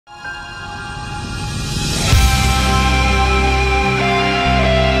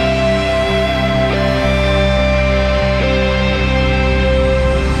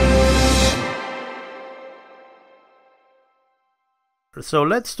So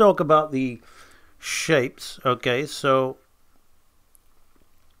let's talk about the shapes. Okay, so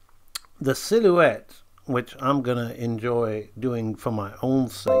the silhouette, which I'm gonna enjoy doing for my own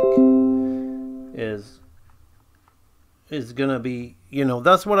sake, is gonna be, you know,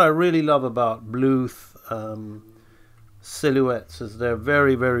 that's what I really love about Bluth silhouettes, is they're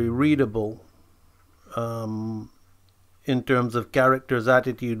very, very readable in terms of character's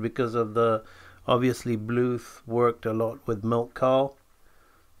attitude, because of the, obviously Bluth worked a lot with milk cow,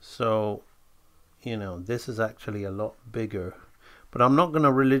 so you know this is actually a lot bigger. But I'm not going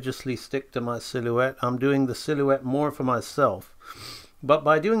to religiously stick to my silhouette. I'm doing the silhouette more for myself. But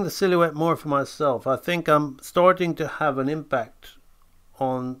by doing the silhouette more for myself, I think I'm starting to have an impact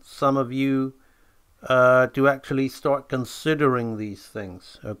on some of you to actually start considering these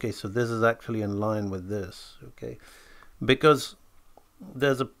things. Okay, so this is actually in line with this. Okay, because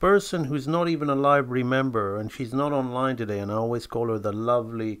there's a person who's not even a library member, and she's not online today, and I always call her the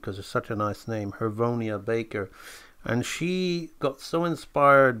lovely, because it's such a nice name, Hervonia Baker. And she got so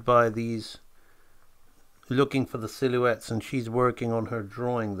inspired by these, looking for the silhouettes, and she's working on her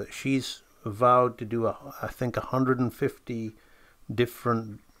drawing, that she's vowed to do I think 150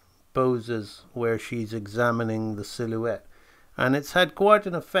 different poses where she's examining the silhouette, and it's had quite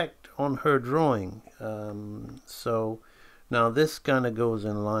an effect on her drawing. So now this kind of goes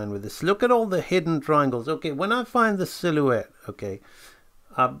in line with this. Look at all the hidden triangles. Okay, when I find the silhouette, okay,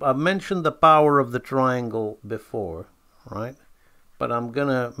 I've mentioned the power of the triangle before, right? But I'm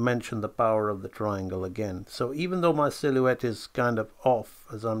gonna mention the power of the triangle again. So even though my silhouette is kind of off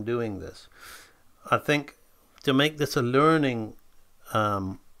as I'm doing this, I think to make this a learning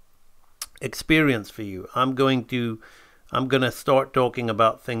experience for you, I'm gonna start talking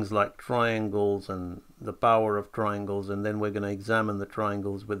about things like triangles and the power of triangles, and then we're gonna examine the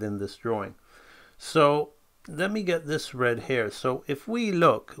triangles within this drawing. So let me get this red here. So if we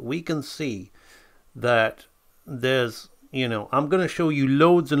look, we can see that there's, you know, I'm going to show you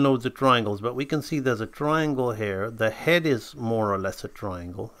loads and loads of triangles, but we can see there's a triangle here. The head is more or less a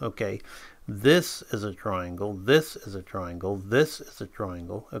triangle. Okay, this is a triangle, this is a triangle, this is a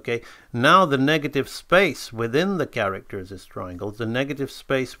triangle. Okay, now the negative space within the characters is triangles, the negative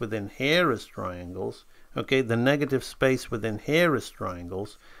space within here is triangles. Okay, the negative space within here is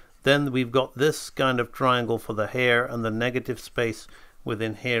triangles. Then we've got this kind of triangle for the hair, and the negative space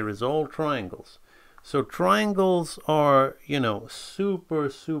within here is all triangles. So triangles are, you know, super,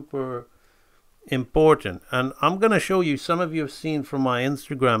 super important. And I'm going to show you, some of you have seen from my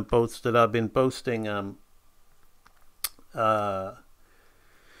Instagram posts that I've been posting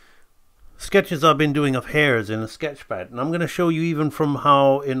sketches I've been doing of hairs in a sketchpad. And I'm going to show you even from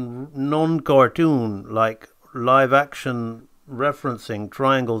how in non-cartoon, like live action referencing,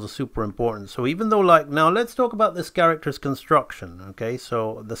 triangles are super important. So even though, like, now let's talk about this character's construction. Okay,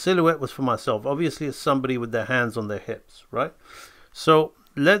 so the silhouette was for myself. Obviously it's somebody with their hands on their hips, right? So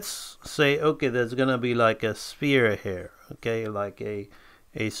let's say, okay, there's gonna be like a sphere here, okay, like a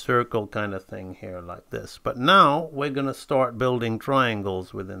circle kind of thing here, like this. But now we're gonna start building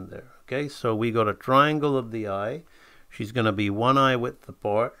triangles within there. Okay, so we got a triangle of the eye. She's gonna be one eye width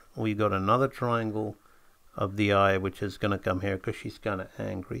apart. We got another triangle of the eye, which is going to come here because she's kind of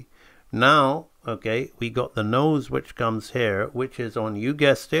angry. Now, okay, we got the nose, which comes here, which is on, you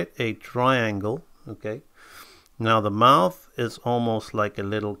guessed it, a triangle. Okay, now the mouth is almost like a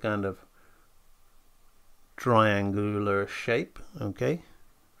little kind of triangular shape. Okay,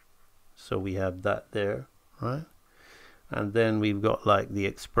 so we have that there, right? And then we've got like the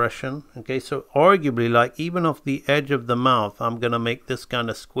expression. Okay, so arguably, like, even off the edge of the mouth, I'm gonna make this kind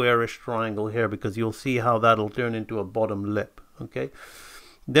of squarish triangle here, because you'll see how that'll turn into a bottom lip. Okay,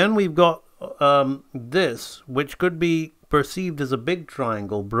 then we've got this, which could be perceived as a big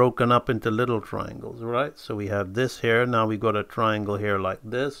triangle broken up into little triangles, right? So we have this here. Now we've got a triangle here like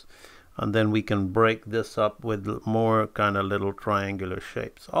this, and then we can break this up with more kind of little triangular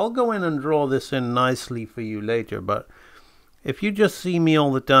shapes. I'll go in and draw this in nicely for you later, but if you just see me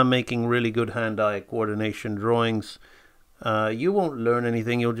all the time making really good hand-eye coordination drawings, you won't learn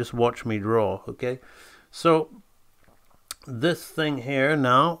anything. You'll just watch me draw. Okay, so this thing here,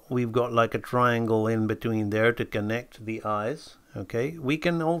 now we've got like a triangle in between there to connect the eyes. Okay, we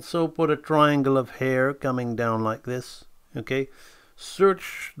can also put a triangle of hair coming down like this. Okay,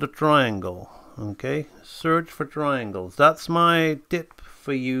 search the triangle. Okay, search for triangles. That's my tip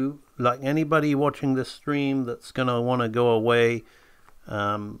for you. Like anybody watching this stream that's gonna want to go away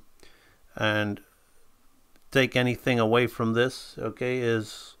and take anything away from this, okay,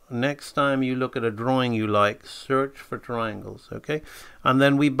 is next time you look at a drawing you like, search for triangles. Okay, and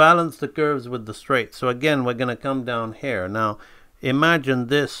then we balance the curves with the straight. So again, we're gonna come down here. Now imagine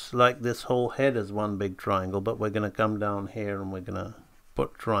this like this whole head is one big triangle, but we're going to come down here and we're going to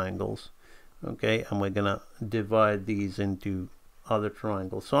put triangles, okay, and we're going to divide these into other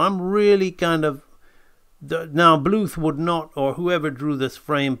triangles. So I'm really kind of, now Bluth would not, or whoever drew this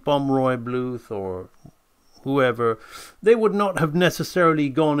frame, Pomeroy, Bluth, or whoever, they would not have necessarily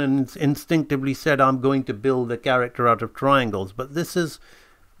gone and instinctively said, I'm going to build a character out of triangles. But this is,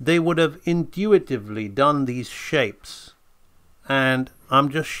 they would have intuitively done these shapes. And I'm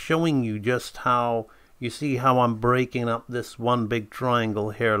just showing you just how, you see how I'm breaking up this one big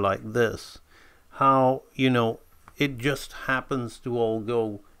triangle here like this. How, you know, it just happens to all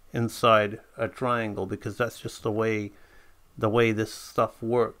go inside a triangle, because that's just the way this stuff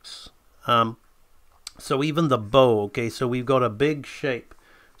works. So even the bow, okay, so we've got a big shape,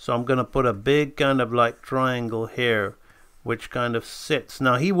 so I'm going to put a big kind of like triangle here, which kind of sits.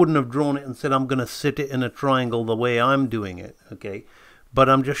 Now he wouldn't have drawn it and said, I'm going to sit it in a triangle the way I'm doing it, okay, but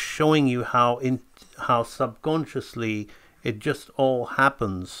I'm just showing you how subconsciously it just all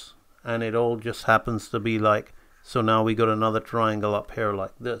happens, and it all just happens to be like, so now we got another triangle up here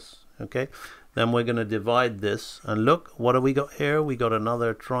like this, okay. Then we're going to divide this, and look, what have we got here? We got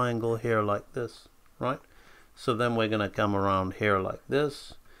another triangle here like this, right? So then we're going to come around here like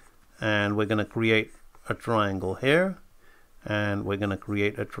this, and we're going to create a triangle here, and we're going to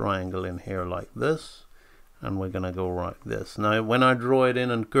create a triangle in here like this, and we're going to go like this. Now when I draw it in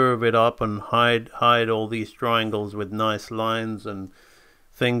and curve it up and hide all these triangles with nice lines and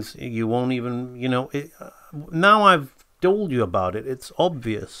things, you won't even, you know, now I've told you about it, it's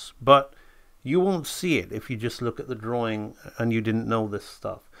obvious, but you won't see it if you just look at the drawing and you didn't know this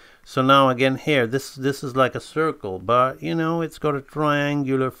stuff. So now again here, this is like a circle, but you know, it's got a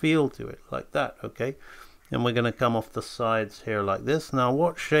triangular feel to it like that, okay. And we're going to come off the sides here like this. Now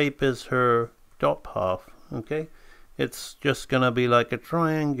what shape is her top half? Okay, it's just going to be like a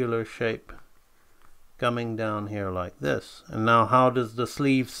triangular shape coming down here like this. And now how does the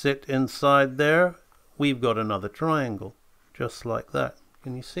sleeve sit inside there? We've got another triangle just like that.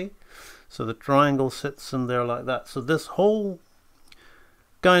 Can you see? So the triangle sits in there like that. So this whole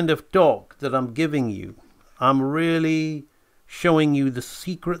kind of talk that I'm giving you, I'm really showing you the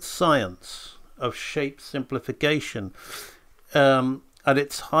secret science of shape simplification at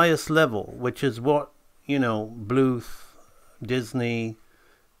its highest level, which is what, you know, Bluth, Disney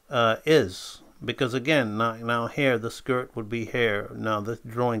is. Because again, now here the skirt would be here. Now the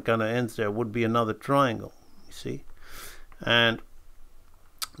drawing kind of ends there, would be another triangle, you see. And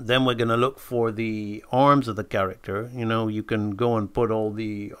then we're going to look for the arms of the character. You know, you can go and put all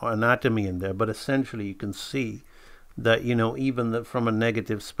the anatomy in there, but essentially you can see that, you know, even from a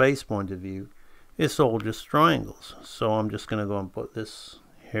negative space point of view, it's all just triangles. So I'm just going to go and put this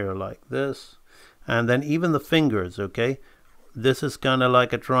here like this. And then even the fingers, okay, this is kind of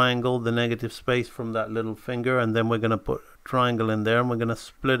like a triangle, the negative space from that little finger, and then we're going to put a triangle in there, and we're going to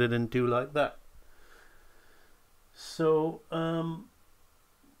split it in two like that. So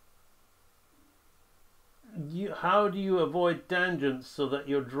how do you avoid tangents so that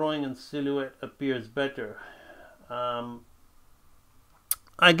your drawing and silhouette appears better? I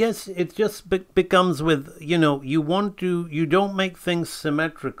guess it just becomes with, you know, you don't make things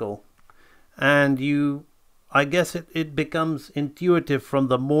symmetrical, and I guess it becomes intuitive from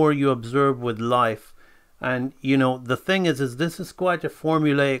the more you observe with life. And you know, the thing is this is quite a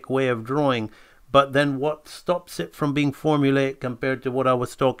formulaic way of drawing, but then what stops it from being formulaic compared to what I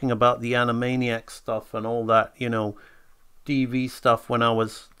was talking about, the Animaniac stuff and all that, you know, TV stuff, when I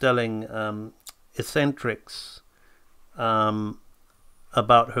was telling Eccentrics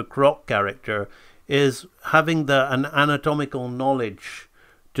about her Croc character, is having an anatomical knowledge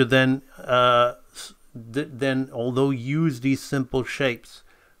to then although use these simple shapes,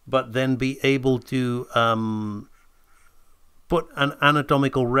 but then be able to put an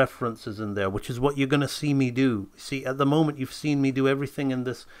anatomical references in there, which is what you're going to see me do. See, at the moment you've seen me do everything in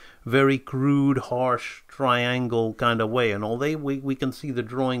this very crude, harsh triangle kind of way, and although we can see the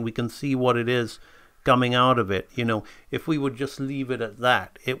drawing, we can see what it is coming out of it. You know, if we would just leave it at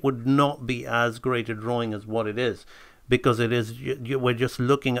that, it would not be as great a drawing as what it is, because it is, we're just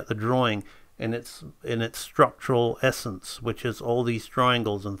looking at the drawing in its structural essence, which is all these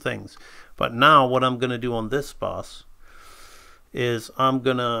triangles and things. But now what I'm going to do on this pass is I'm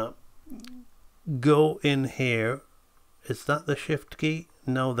going to go in here. Is that the shift key?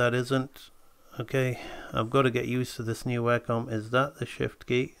 No, that isn't. Okay, I've got to get used to this new Wacom. Is that the shift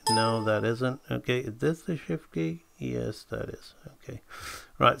key? No, that isn't. Okay, is this the shift key? Yes, that is. Okay,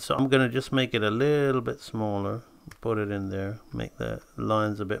 right, so I'm going to just make it a little bit smaller, put it in there, make the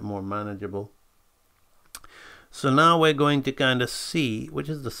lines a bit more manageable. So now we're going to kind of see, which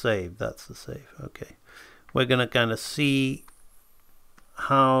is the save, that's the save, okay. We're going to kind of see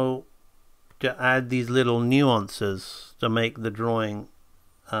how to add these little nuances to make the drawing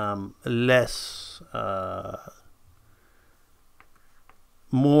less,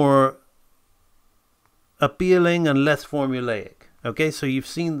 more appealing and less formulaic. Okay, so you've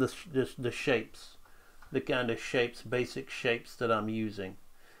seen the shapes, the kind of shapes, basic shapes that I'm using.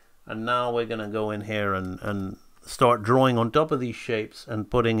 And now we're going to go in here and start drawing on top of these shapes and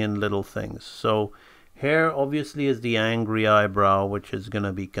putting in little things. So here obviously is the angry eyebrow, which is going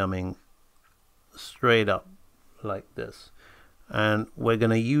to be coming straight up like this. And we're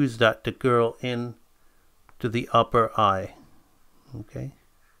going to use that to curl in to the upper eye. Okay.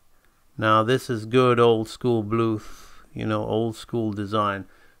 Now this is good old school Bluth, you know, old school design.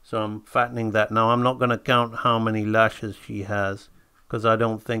 So I'm fattening that. Now I'm not going to count how many lashes she has, because I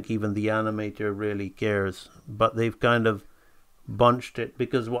don't think even the animator really cares. But they've kind of bunched it,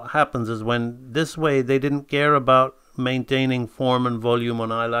 because what happens is when this way they didn't care about maintaining form and volume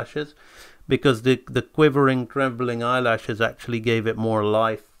on eyelashes, because the quivering, trembling eyelashes actually gave it more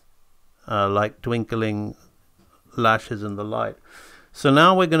life, like twinkling lashes in the light. So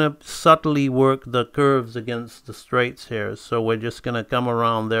now we're going to subtly work the curves against the straights here. So we're just going to come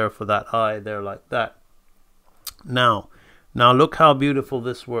around there for that eye there like that. Now look how beautiful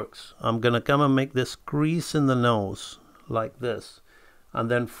this works. I'm going to come and make this crease in the nose like this. And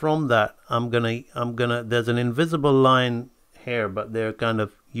then from that, there's an invisible line here, but they're kind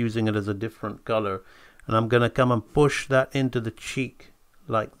of using it as a different color. And I'm going to come and push that into the cheek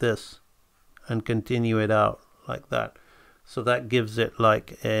like this and continue it out like that. So that gives it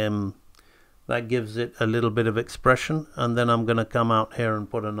like that gives it a little bit of expression. And then I'm going to come out here and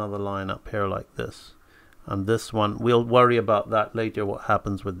put another line up here like this. And this one, we'll worry about that later, what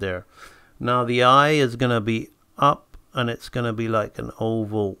happens with there. Now the eye is going to be up, and it's going to be like an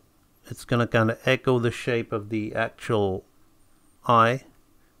oval. It's going to kind of echo the shape of the actual eye.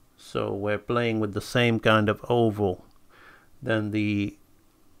 So we're playing with the same kind of oval. Then the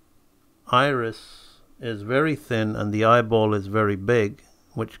iris is very thin and the eyeball is very big,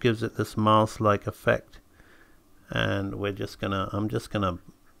 which gives it this mouse-like effect. And we're just gonna, I'm just gonna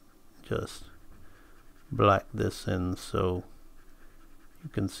black this in so you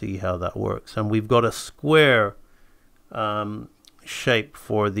can see how that works. And we've got a square shape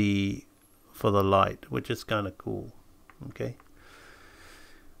for the light, which is kind of cool. Okay.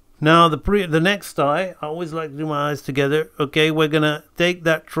 Now the next eye, I always like to do my eyes together. Okay, we're gonna take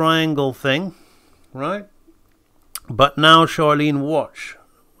that triangle thing, right? But now, Charlene, watch.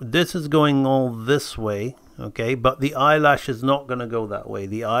 This is going all this way, okay? But the eyelash is not gonna go that way.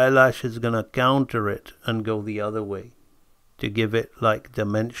 The eyelash is gonna counter it and go the other way to give it like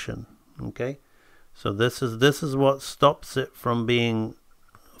dimension, okay? So this is what stops it from being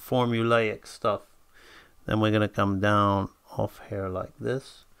formulaic stuff. Then we're gonna come down off here like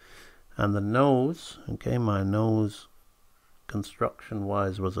this. And the nose, okay, my nose construction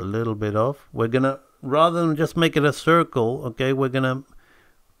wise was a little bit off. We're gonna, rather than just make it a circle, okay, we're gonna,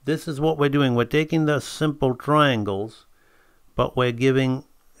 this is what we're doing. We're taking the simple triangles, but we're giving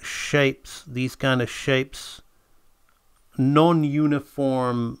shapes, these kind of shapes,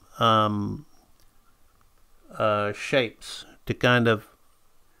 non-uniform shapes to kind of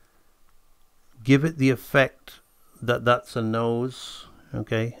give it the effect that that's a nose.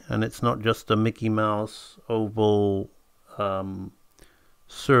 Okay, and it's not just a Mickey Mouse oval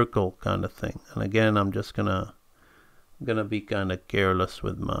circle kind of thing. And again, I'm just gonna be kind of careless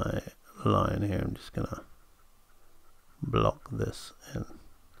with my line here. I'm just gonna block this in.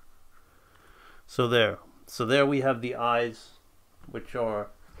 So there we have the eyes, which are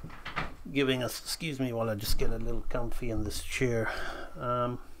giving us, excuse me while I just get a little comfy in this chair.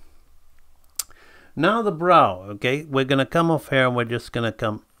 Now the brow, okay, we're going to come off here and we're just going to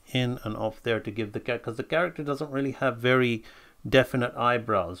come in and off there to give the character, because the character doesn't really have very definite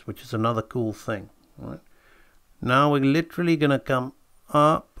eyebrows, which is another cool thing, right? Now we're literally going to come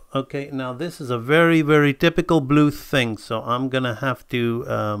up, okay, now this is a very, very typical Bluth thing, so I'm going to have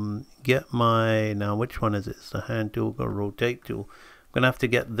to get my, now which one is it? It's the hand tool or rotate tool. I'm going to have to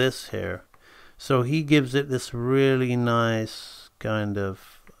get this here. So he gives it this really nice kind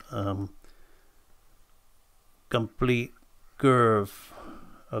of complete curve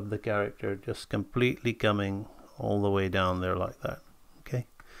of the character, just completely coming all the way down there like that. Okay,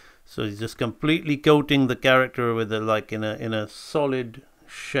 so he's just completely coating the character with it like in a solid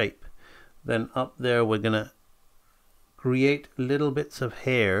shape. Then up there we're gonna create little bits of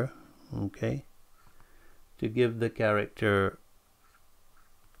hair, okay, to give the character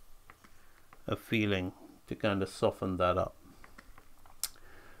a feeling, to kind of soften that up.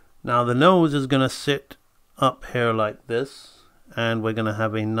 Now the nose is going to sit up here like this, and we're going to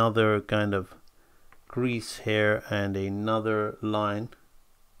have another kind of crease here and another line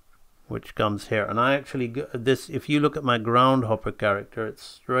which comes here. And I actually, this, if you look at my groundhopper character, it's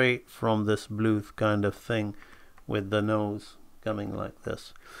straight from this Bluth kind of thing with the nose coming like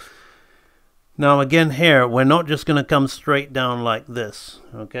this. Now again here, we're not just going to come straight down like this,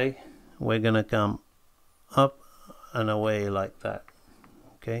 okay? We're going to come up and away like that,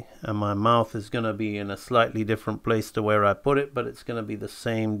 okay? And my mouth is going to be in a slightly different place to where I put it, but it's going to be the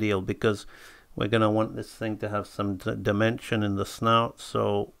same deal because we're going to want this thing to have some dimension in the snout.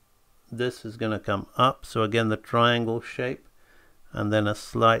 So this is going to come up. So again, the triangle shape, and then a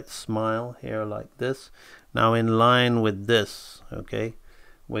slight smile here like this. Now in line with this, okay,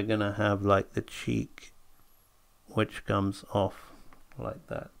 we're going to have like the cheek, which comes off like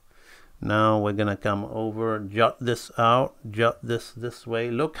that. Now we're going to come over, jut this out, jut this way.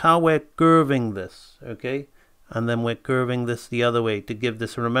 Look how we're curving this, okay? And then we're curving this the other way to give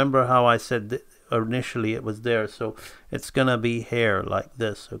this. Remember how I said that initially it was there, so it's gonna be here like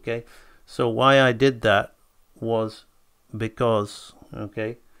this, okay? So why I did that was because,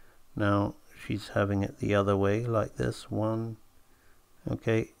 okay, now she's having it the other way like this. 1,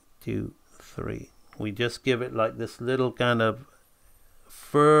 okay, 2, 3. We just give it like this little kind of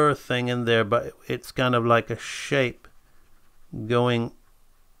fur thing in there, but it's kind of like a shape going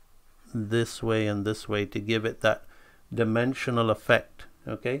this way and this way to give it that dimensional effect,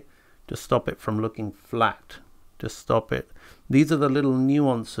 okay, to stop it from looking flat, to stop it. These are the little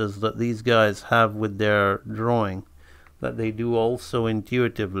nuances that these guys have with their drawing that they do also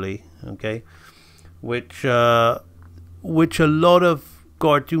intuitively, okay, which a lot of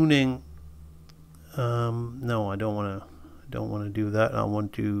cartooning, no, I don't want to do that. I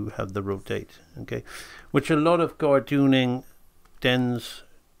want to have the rotate, okay, which a lot of cartooning tends,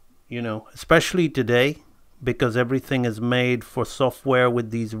 you know, especially today, because everything is made for software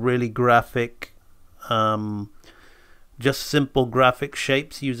with these really graphic, just simple graphic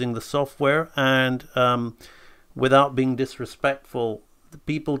shapes using the software. And without being disrespectful, the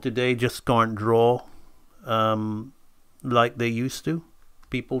people today just can't draw like they used to.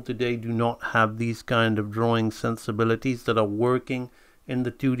 People today do not have these kind of drawing sensibilities that are working in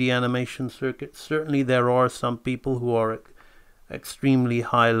the 2D animation circuit. Certainly there are some people who are extremely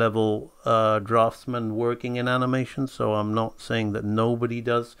high level draftsmen working in animation, so I'm not saying that nobody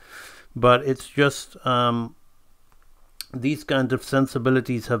does, but it's just these kinds of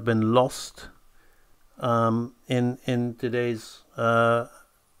sensibilities have been lost in today's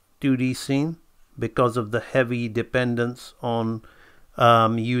 2D scene because of the heavy dependence on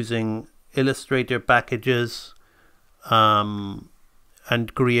using Illustrator packages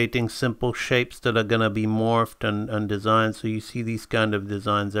and creating simple shapes that are going to be morphed and designed. So you see these kind of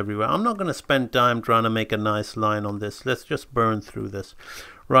designs everywhere. I'm not going to spend time trying to make a nice line on this. Let's just burn through this.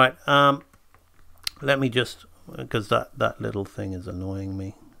 Right, let me just, because that little thing is annoying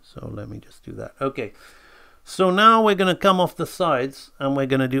me, so let me just do that. Okay, so now we're going to come off the sides and we're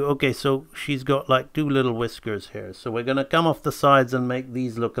going to do, okay, so she's got like 2 little whiskers here, so we're going to come off the sides and make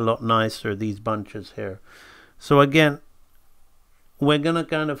these look a lot nicer, these bunches here. So again, we're going to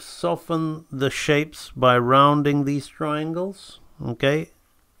kind of soften the shapes by rounding these triangles, okay,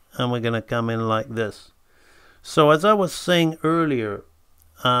 and we're going to come in like this. So as I was saying earlier,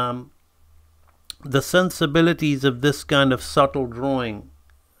 the sensibilities of this kind of subtle drawing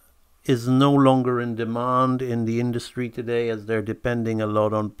is no longer in demand in the industry today, as they're depending a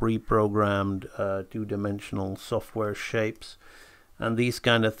lot on pre-programmed 2-dimensional software shapes, and these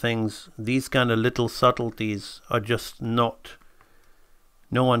kind of things, these kind of little subtleties are just not,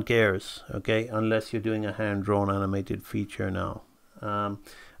 no one cares, okay, unless you're doing a hand-drawn animated feature now.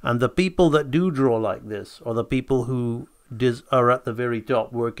 And the people that do draw like this are the people who are at the very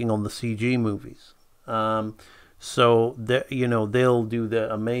top working on the CG movies. So you know, they'll do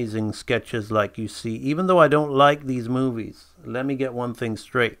the amazing sketches like you see. Even though I don't like these movies, let me get one thing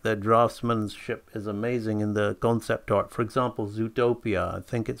straight: the draftsmanship is amazing in the concept art. For example, Zootopia, I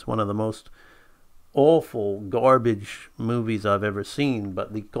think it's one of the most awful garbage movies I've ever seen,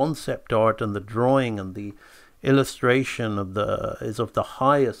 but the concept art and the drawing and the illustration of is of the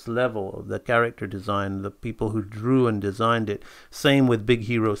highest level of the character design, the people who drew and designed it. Same with Big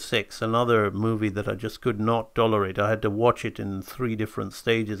Hero 6, another movie that I just could not tolerate. I had to watch it in 3 different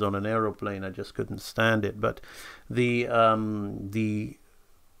stages on an aeroplane. I just couldn't stand it. But when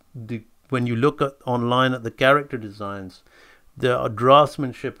you look at online at the character designs, the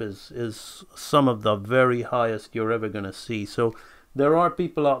draftsmanship is some of the very highest you're ever going to see. So There are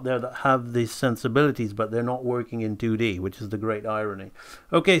people out there that have these sensibilities, but they're not working in 2D, which is the great irony.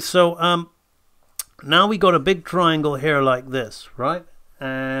 Okay, so now we got a big triangle here like this, right?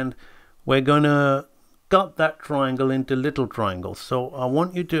 And we're going to cut that triangle into little triangles. So I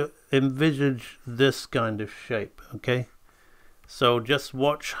want you to envisage this kind of shape, okay? So just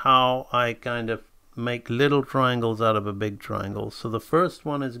watch how I kind of make little triangles out of a big triangle. So the first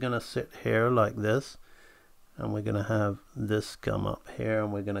one is going to sit here like this, and we're going to have this come up here,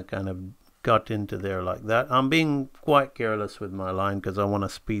 and we're going to kind of cut into there like that. I'm being quite careless with my line because I want to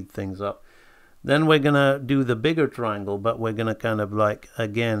speed things up. Then we're going to do the bigger triangle, but we're going to kind of like,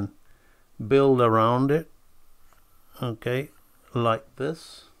 again, build around it, okay, like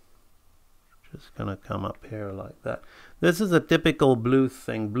this. Just gonna come up here like that. This is a typical Bluth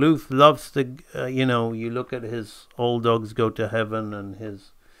thing. Bluth loves to, you know, you look at his All Dogs Go to Heaven and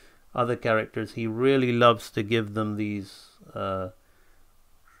his other characters, he really loves to give them these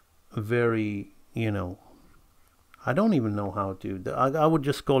very, you know, I don't even know how to, I would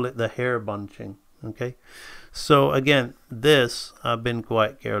just call it the hair bunching, okay? So again, this, I've been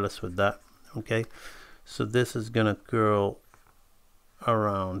quite careless with that. Okay, so this is gonna curl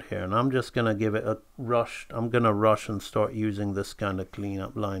around here, and I'm just gonna give it a rush. I'm gonna rush and start using this kind of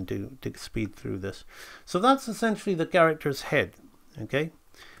cleanup line to speed through this. So that's essentially the character's head, okay?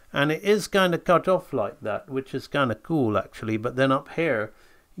 And it is kind of cut off like that, which is kind of cool actually. But then up here,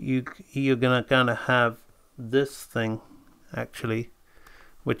 you're gonna kind of have this thing actually,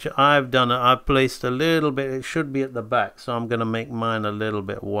 which I've done. I've placed a little bit, it should be at the back, so I'm going to make mine a little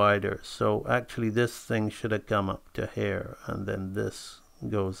bit wider. So actually this thing should have come up to here, and then this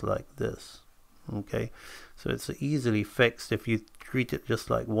goes like this, okay? So it's easily fixed if you treat it just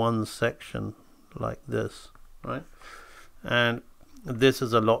like one section like this, right? And this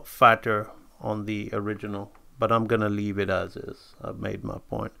is a lot fatter on the original, but I'm going to leave it as is. I've made my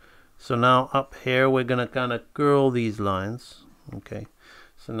point. So now up here we're going to kind of curl these lines, okay?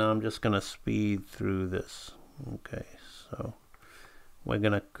 So now I'm just going to speed through this. Okay, so we're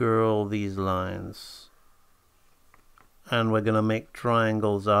going to curl these lines, and we're going to make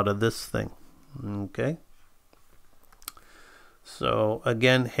triangles out of this thing. Okay, so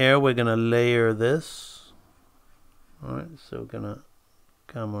again here we're going to layer this. Alright, so we're going to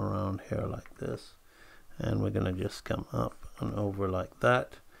come around here like this, and we're going to just come up and over like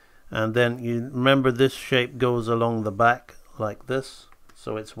that. And then you remember this shape goes along the back like this.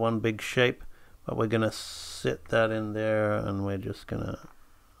 So it's one big shape, but we're going to sit that in there, and we're just going to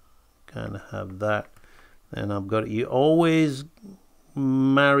kind of have that. And I've got, you always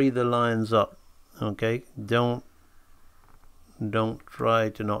marry the lines up, okay? Don't try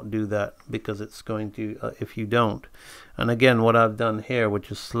to not do that, because it's going to, if you don't. And again, what I've done here, which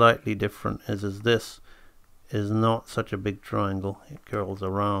is slightly different, is this is not such a big triangle. It curls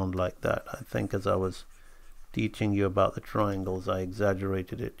around like that. I think as I was teaching you about the triangles, I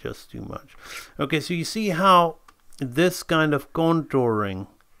exaggerated it just too much. Okay, so you see how this kind of contouring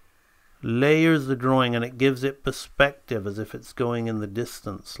layers the drawing, and it gives it perspective as if it's going in the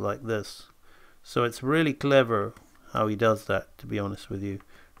distance like this. So it's really clever how he does that, to be honest with you,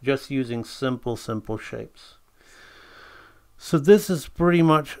 just using simple shapes. So this is pretty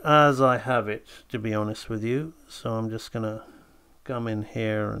much as I have it, to be honest with you. So I'm just gonna come in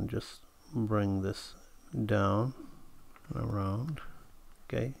here and just bring this down and around.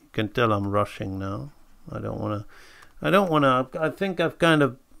 Okay, you can tell I'm rushing now. I think I've kind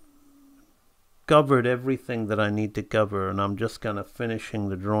of covered everything that I need to cover, and I'm just kind of finishing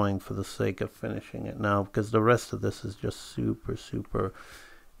the drawing for the sake of finishing it now, because the rest of this is just super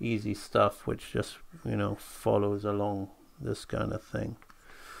easy stuff, which just, you know, follows along this kind of thing.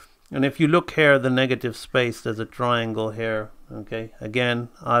 And if you look here, the negative space, there's a triangle here. Okay, again,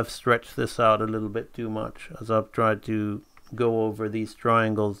 I've stretched this out a little bit too much as I've tried to go over these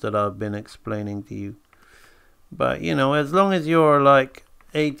triangles that I've been explaining to you. But, you know, as long as you're like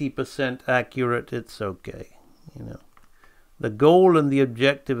 80% accurate, it's okay. You know, the goal and the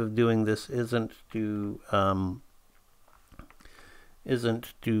objective of doing this isn't to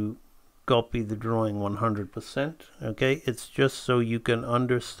copy the drawing 100%. Okay, it's just so you can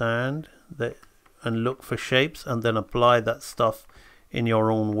understand that and look for shapes and then apply that stuff in your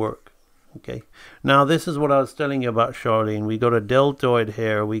own work. Okay, now this is what I was telling you about Charlene. We got a deltoid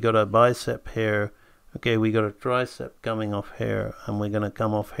here, we got a bicep here, okay, we got a tricep coming off here, and we're going to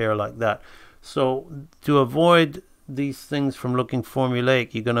come off here like that. So to avoid these things from looking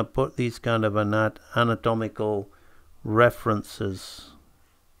formulaic, you're going to put these kind of anatomical references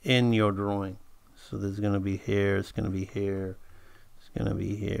in your drawing. So there's going to be here, it's going to be here, it's going to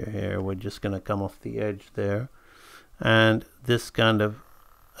be here. We're just going to come off the edge there, And this kind of,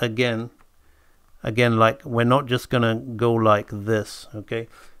 again, like we're not just gonna go like this, okay?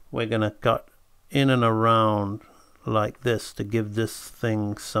 We're gonna cut in and around like this to give this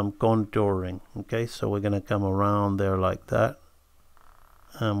thing some contouring, okay? So we're gonna come around there like that,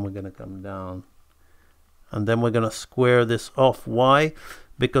 and we're gonna come down, and then we're gonna square this off. Why?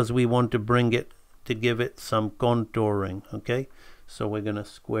 Because we want to bring it to give it some contouring, okay? So we're gonna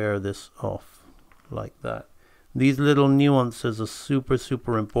square this off like that. These little nuances are super,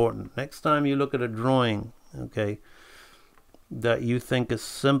 super important. Next time you look at a drawing, okay, that you think is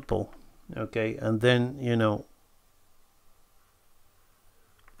simple, okay, and then, you know,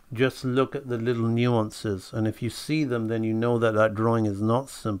 just look at the little nuances, and if you see them, then you know that that drawing is not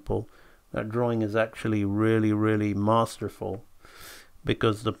simple. That drawing is actually really, really masterful,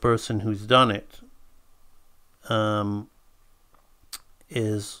 because the person who's done it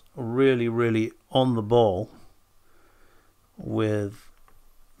is really, really on the ball with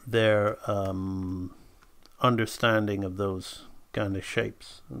their understanding of those kind of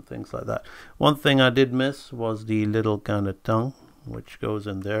shapes and things like that. One thing I did miss was the little kind of tongue which goes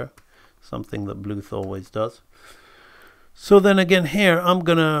in there, something that Bluth always does. So then again here I'm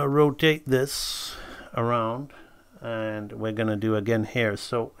gonna rotate this around, and we're gonna do again here.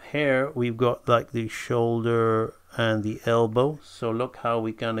 So here we've got like the shoulder and the elbow, so look how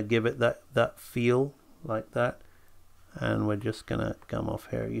we kind of give it that feel like that. And we're just gonna come off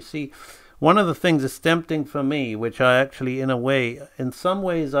here. You see, one of the things is tempting for me, which I actually, in some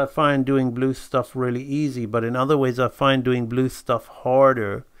ways I find doing Bluth stuff really easy, but in other ways I find doing Bluth stuff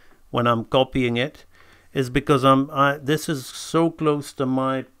harder when I'm copying it, is because this is so close to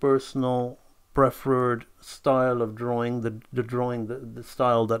my personal preferred style of drawing, the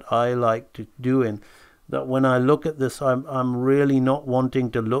style that I like to do in, that when I look at this, I'm really not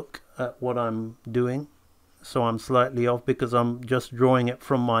wanting to look at what I'm doing. So I'm slightly off because I'm just drawing it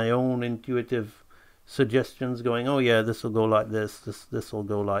from my own intuitive suggestions, going, oh yeah, this will go like this, this will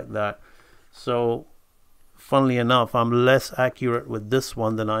go like that. So funnily enough, I'm less accurate with this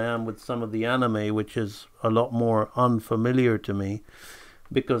one than I am with some of the anime, which is a lot more unfamiliar to me,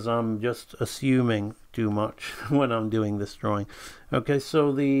 because I'm just assuming too much when I'm doing this drawing. Okay,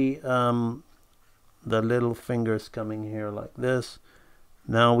 so the little fingers coming here like this.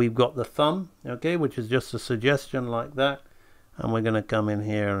 Now we've got the thumb, okay, which is just a suggestion like that, and we're going to come in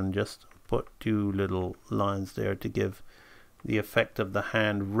here and just put two little lines there to give the effect of the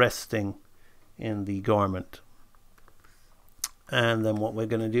hand resting in the garment. And then what we're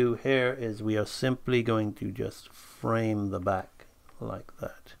going to do here is we are simply going to just frame the back like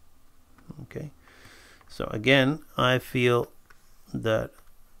that. Okay, so again, I feel that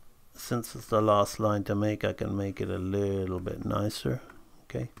since it's the last line to make, I can make it a little bit nicer.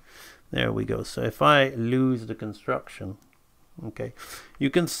 Okay, there we go. So if I lose the construction, okay, you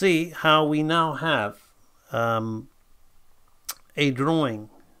can see how we now have a drawing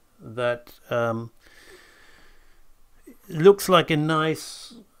that looks like a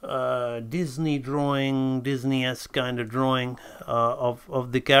nice Disney drawing, Disney-esque kind of drawing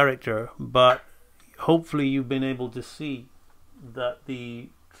of the character, but hopefully you've been able to see that the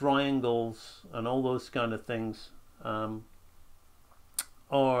triangles and all those kind of things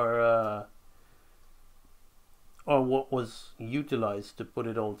or what was utilized to put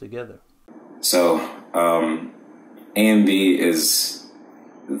it all together. So A&B is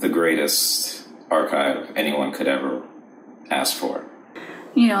the greatest archive anyone could ever ask for.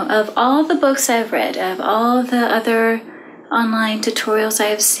 You know, of all the books I've read, of all the other online tutorials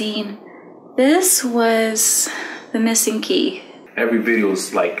I've seen, this was the missing key. Every video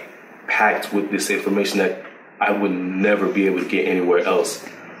is like packed with this information that I would never be able to get anywhere else.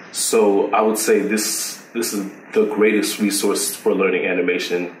 So I would say this is the greatest resource for learning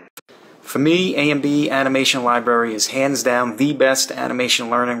animation. For me, A&B Animation Library is hands down the best animation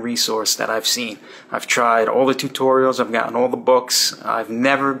learning resource that I've seen. I've tried all the tutorials, I've gotten all the books. I've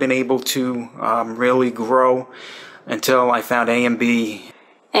never been able to really grow until I found A&B.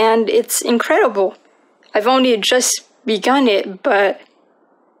 And it's incredible. I've only just begun it, but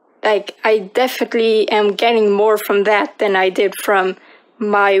like I definitely am getting more from that than I did from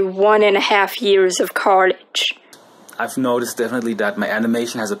my 1.5 years of college. I've noticed definitely that my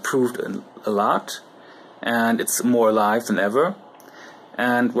animation has improved a lot, and it's more alive than ever.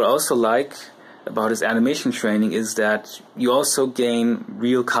 And what I also like about this animation training is that you also gain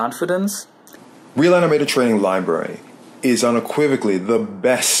real confidence. Real Animator Training Library is unequivocally the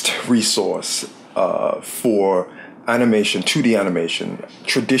best resource for animation, 2D animation,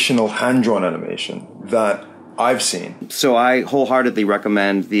 traditional hand-drawn animation that I've seen. So I wholeheartedly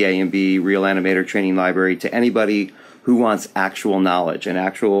recommend the A&B Real Animator Training Library to anybody who wants actual knowledge and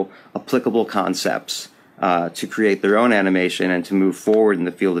actual applicable concepts to create their own animation and to move forward in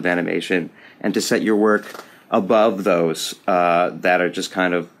the field of animation and to set your work above those that are just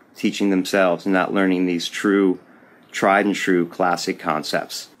kind of teaching themselves and not learning these tried and true classic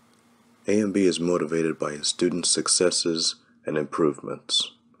concepts. AMB is motivated by his students' successes and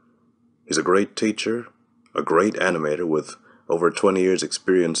improvements. He's a great teacher, a great animator with over 20 years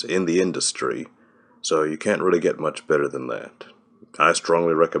experience in the industry, so you can't really get much better than that. I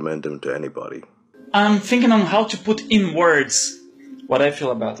strongly recommend him to anybody. I'm thinking on how to put in words what I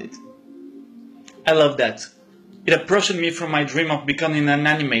feel about it. I love that. It approached me from my dream of becoming an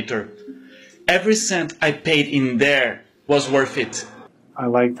animator. Every cent I paid in there was worth it. I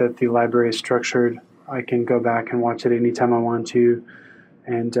like that the library is structured. I can go back and watch it anytime I want to,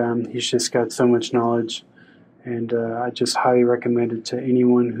 and he's just got so much knowledge, and I just highly recommend it to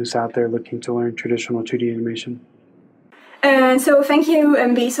anyone who's out there looking to learn traditional 2D animation. So thank you,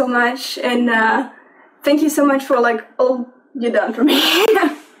 MB, so much, and thank you so much for all you done for me.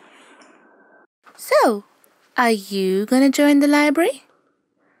 So, are you gonna join the library?